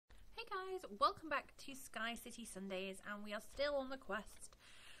guys, welcome back to Skycity Sundays, and we are still on the quest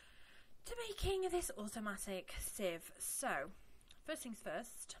to making this automatic sieve. So, first things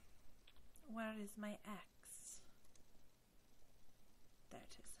first, where is my axe? There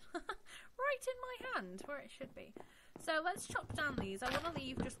it is. Right in my hand, where it should be. So let's chop down these. I want to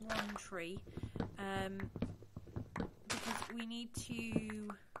leave just one tree, because we need to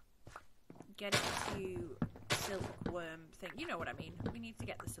get it to silkworm thing. You know what I mean. We need to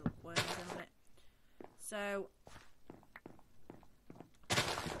get the silkworms in on it. So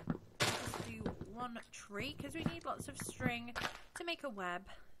just do one tree because we need lots of string to make a web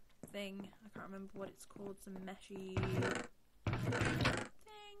thing. I can't remember what it's called. Some meshy thing.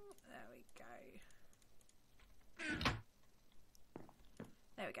 There we go.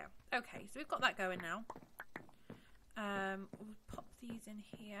 There we go. Okay, so we've got that going now. We'll pop these in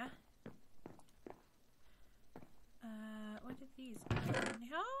here. Where did these go?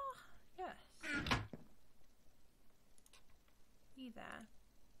 Oh, yes. You there.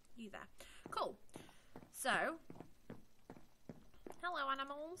 You there. Cool. So, hello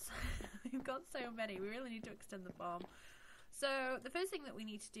animals. We've got so many. We really need to extend the farm. So, the first thing that we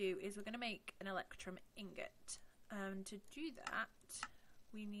need to do is we're going to make an electrum ingot. To do that,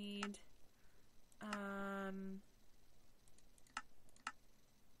 we need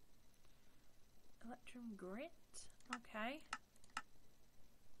electrum grit. Okay.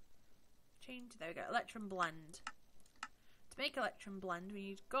 Change. There we go. Electrum blend. To make electrum blend, we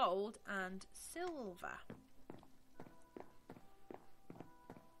need gold and silver.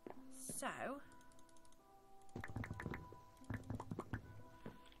 So,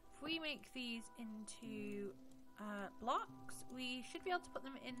 if we make these into blocks, we should be able to put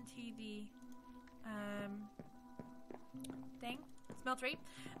them into the thing. Smeltery,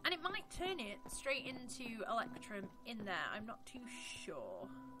 and it might turn it straight into electrum in there. I'm not too sure,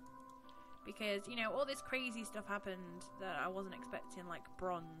 because you know all this crazy stuff happened that I wasn't expecting, like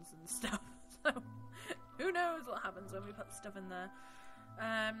bronze and stuff. So who knows what happens when we put stuff in there.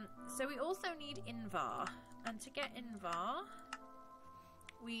 So we also need Invar, and to get Invar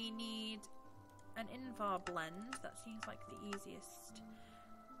we need an Invar blend. That seems like the easiest.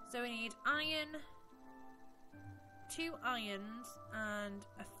 So we need iron, 2 irons and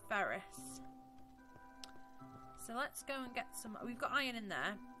a ferrous. So let's go and get some. We've got iron in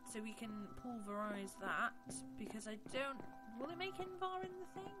there, so we can pulverize that, because I don't. Will it make Invar in the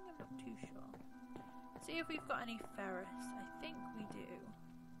thing? I'm not too sure. See if we've got any ferrous. I think we do.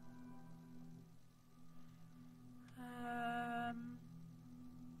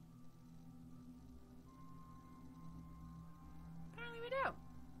 Apparently we do.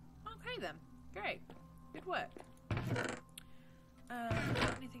 Okay then. Great. Good work.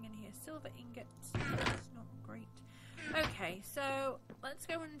 Anything in here? Silver ingots. That's not great. Okay, so let's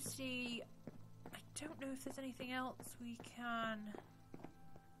go and see. I don't know if there's anything else we can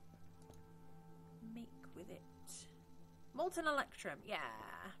make with it. Molten electrum, yeah.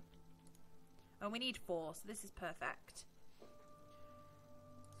 Oh, we need 4, so this is perfect. So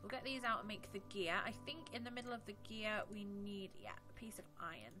we'll get these out and make the gear. I think in the middle of the gear we need, yeah, a piece of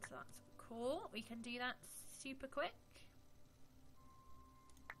iron. So that's cool. We can do that super quick.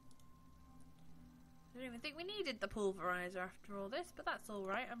 I don't even think we needed the pulverizer after all this, but that's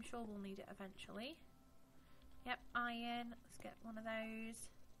alright. I'm sure we'll need it eventually. Yep, iron. Let's get one of those.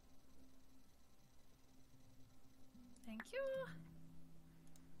 Thank you.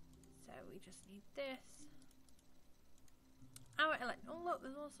 So we just need this. Oh look,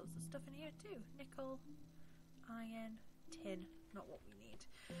 there's all sorts of stuff in here too. Nickel, iron, tin. Not what we need.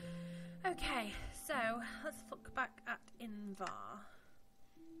 Okay, so let's look back at Invar.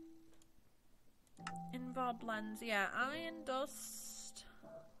 Invar blends, yeah, iron dust,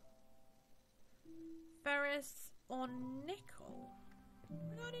 ferrous, or nickel.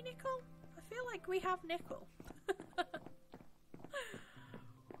 We got any nickel? I feel like we have nickel.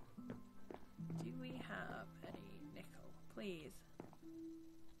 Do we have any nickel? Please.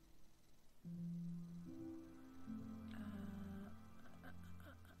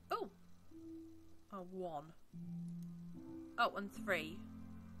 Oh! Oh, 1. Oh, and 3.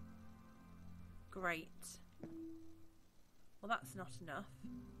 Great. Well, that's not enough.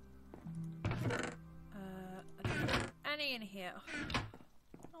 I don't know any in here.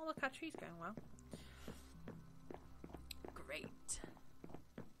 Oh, look, our tree's going well. Great.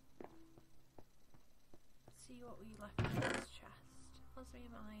 Let's see what we left in this chest.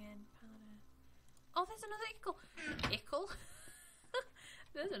 Osmium iron, powder. Oh, there's another ickle. Ickle?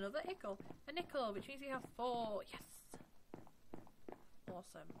 There's another ickle. A nickel, which means we have 4. Yes.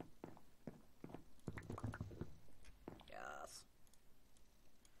 Awesome. Yes.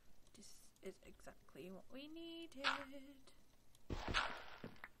 is exactly what we needed.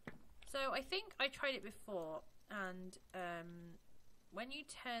 So I think I tried it before, and when you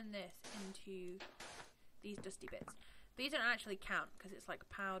turn this into these dusty bits, these don't actually count because it's like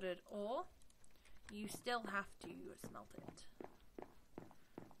powdered ore. You still have to smelt it.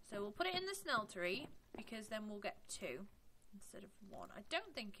 So we'll put it in the smeltery because then we'll get 2 instead of 1. I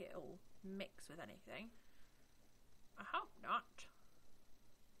don't think it'll mix with anything. I hope not.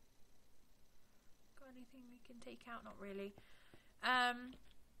 Got anything we can take out? Not really. And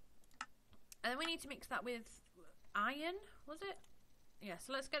then we need to mix that with iron, was it? Yeah,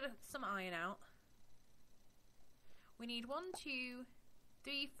 so let's get some iron out. We need 1, 2,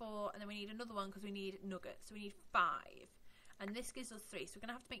 3, 4, and then we need another one because we need nuggets. So we need 5. And this gives us 3. So we're going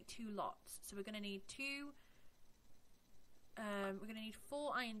to have to make 2 lots. So we're going to need 2... we're going to need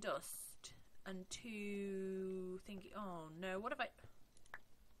 4 iron dust and 2... thingy. Oh no, what have I...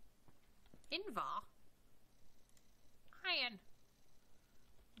 Invar? Iron!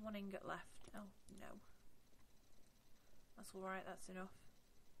 1 ingot left. Oh no. That's alright, that's enough.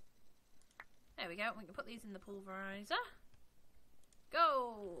 There we go, we can put these in the pulverizer.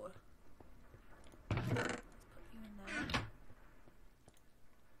 Go! Let's put you in there.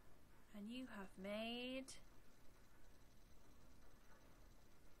 And you have made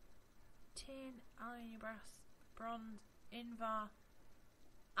tin, iron, brass, bronze, invar,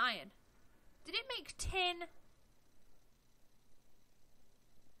 iron. Did it make tin?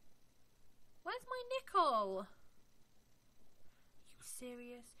 Where's my nickel? Are you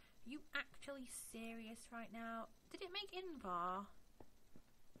serious? Are you actually serious right now? Did it make invar?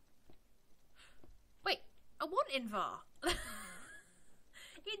 Wait, I want invar.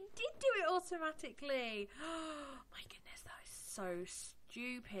 It did do it automatically. Oh my goodness, that is so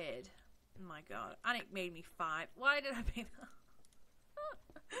stupid. Oh my god. And it made me 5. Why did I make that?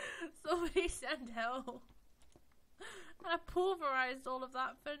 Somebody send help. And I pulverized all of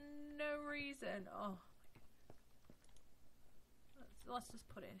that for no reason. Oh my god. Let's just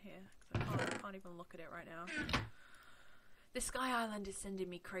put it in here because I can't even look at it right now. The Sky Island is sending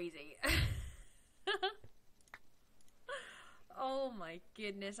me crazy. Oh my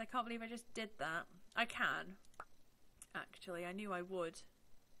goodness, I can't believe I just did that. I can. Actually, I knew I would.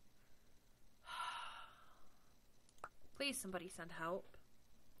 Please somebody send help.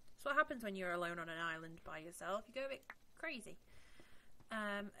 That's what happens when you're alone on an island by yourself. You go a bit crazy.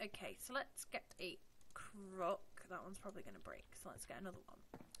 Okay, so let's get a crook. That one's probably going to break, so let's get another one.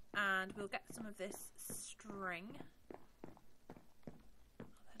 And we'll get some of this string.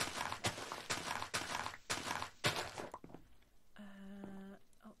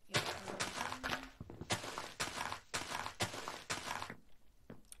 Oh, yeah.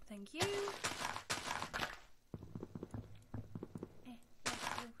 Thank you.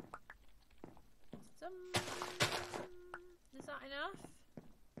 Is that enough?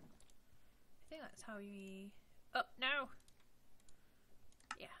 I think that's how we... Oh, no!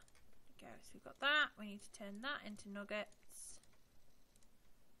 Yeah. There we go. So we've got that. We need to turn that into nuggets.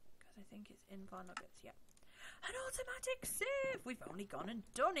 Because I think it's invar nuggets. Yeah. An automatic save! We've only gone and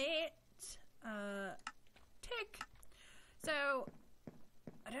done it! Tick! So,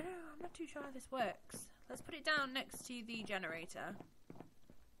 I don't know. I'm not too sure how this works. Let's put it down next to the generator.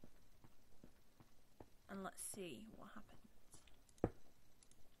 And let's see what happens.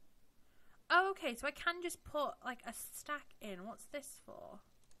 Oh, okay, so I can just put like a stack in. What's this for?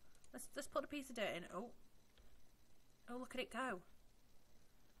 Let's put a piece of dirt in. Oh, look at it go.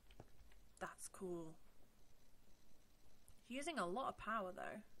 That's cool. Using a lot of power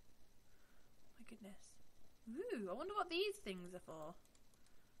though. My goodness. Ooh, I wonder what these things are for.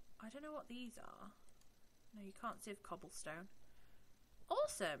 I don't know what these are. No, you can't sieve cobblestone.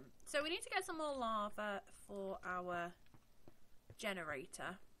 Awesome. So we need to get some more lava for our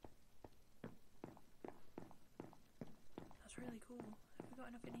generator. That's really cool. Have we got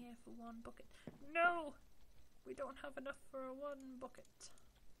enough in here for 1 bucket? No! We don't have enough for a 1 bucket.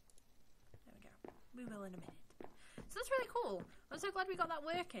 There we go. We will in a minute. So that's really cool. I'm so glad we got that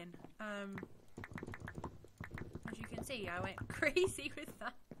working. As you can see, I went crazy with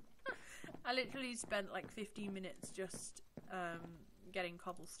that. I literally spent like 15 minutes just getting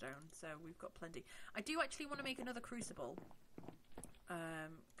cobblestone, so we've got plenty. I do actually want to make another crucible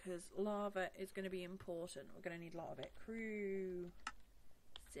because lava is going to be important. We're going to need a lot of it. Crucible.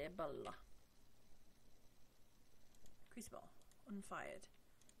 Crucible. Unfired.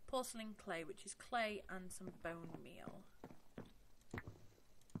 Porcelain clay, which is clay and some bone meal.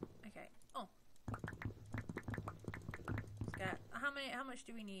 Okay. Oh. Let's get, how much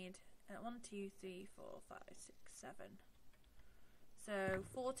do we need? 1, 2, 3, 4, 5, 6, 7. So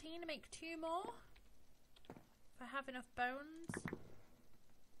 14 to make 2 more. If I have enough bones.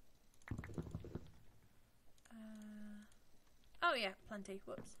 Oh yeah, plenty.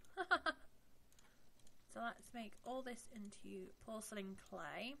 Whoops. So let's make all this into porcelain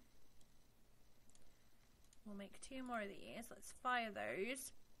clay. We'll make 2 more of these. Let's fire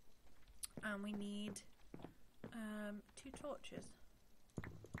those. And we need 2 torches.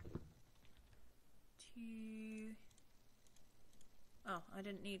 2. Oh, I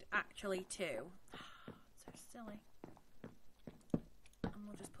didn't need actually 2. So silly. And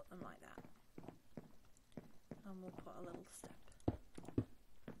we'll just put them like that. And we'll put a little step.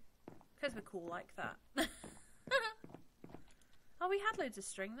 Because we're cool like that. Oh, we had loads of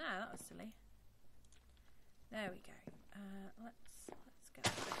string there. That was silly. There we go. Let's get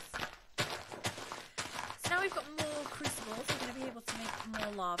this. So now we've got more crucibles. We're going to be able to make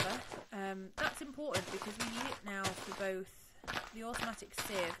more lava. That's important because we need it now for both the automatic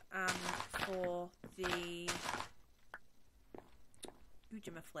sieve and for the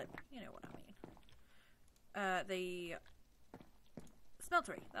Ujima flip. You know what I mean. The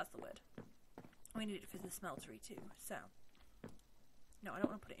smeltery. That's the word. We need it for the smeltery too. So, no, I don't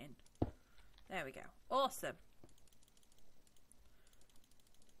want to put it in. There we go. Awesome.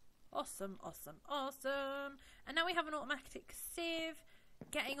 Awesome, awesome, awesome. And now we have an automatic sieve.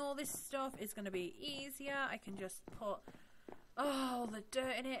 Getting all this stuff is going to be easier. I can just put all the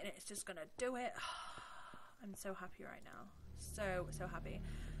dirt in it and it's just going to do it. I'm so happy right now. So happy.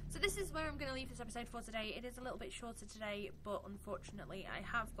 So this is where I'm going to leave this episode for today. It is a little bit shorter today, but unfortunately I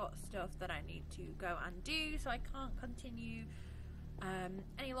have got stuff that I need to go and do, so I can't continue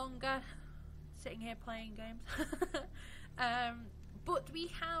any longer sitting here playing games. But we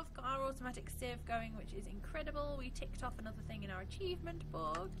have got our automatic sieve going, which is incredible. We ticked off another thing in our achievement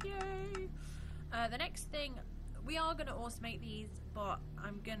book. Yay! The next thing, we are going to automate these, but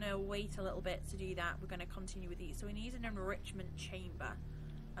I'm going to wait a little bit to do that. We're going to continue with these. So we need an enrichment chamber.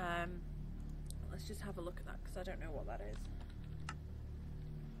 Let's just have a look at that because I don't know what that is.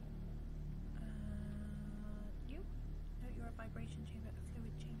 No, you're a vibration chamber, a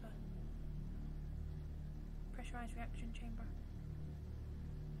fluid chamber, pressurized reaction chamber,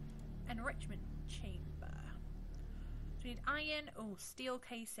 enrichment chamber. So we need iron, steel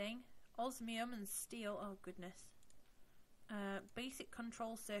casing, osmium and steel. Oh goodness. Basic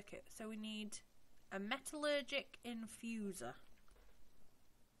control circuit. So we need a metallurgic infuser.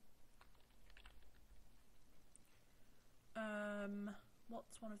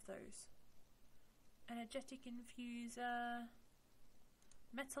 What's one of those? Energetic infuser,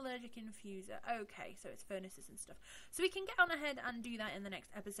 metallurgic infuser. Okay, so it's furnaces and stuff. So we can get on ahead and do that in the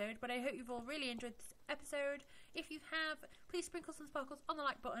next episode. But I hope you've all really enjoyed this episode. If you have, please sprinkle some sparkles on the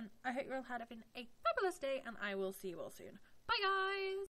like button. I hope you're all having a fabulous day, and I will see you all soon. Bye, guys.